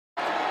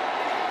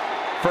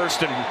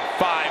1st and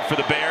 5 for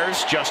the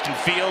Bears. Justin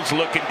Fields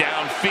looking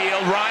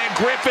downfield. Ryan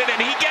Griffin,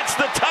 and he gets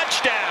the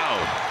touchdown.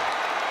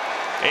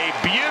 A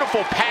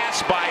beautiful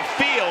pass by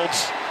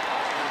Fields.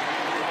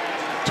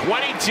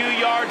 22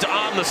 yards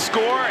on the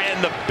score,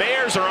 and the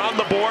Bears are on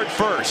the board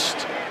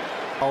first.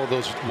 All of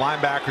those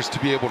linebackers to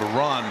be able to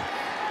run.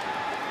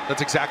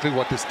 That's exactly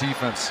what this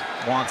defense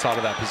wants out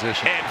of that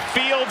position. And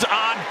Fields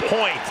on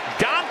point.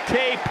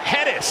 Dante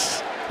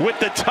Pettis with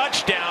the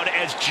touchdown,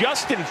 as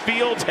Justin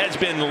Fields has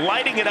been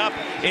lighting it up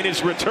in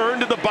his return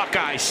to the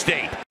Buckeye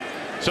State.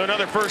 So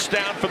another first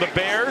down for the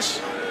Bears.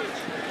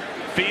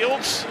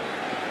 Fields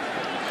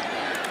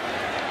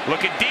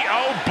looking deep.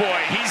 Oh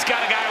boy, he's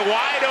got a guy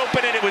wide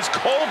open, and it was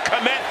Cole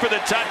Kmet for the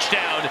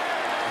touchdown.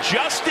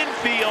 Justin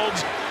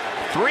Fields,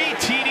 3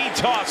 TD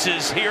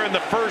tosses here in the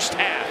first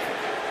half.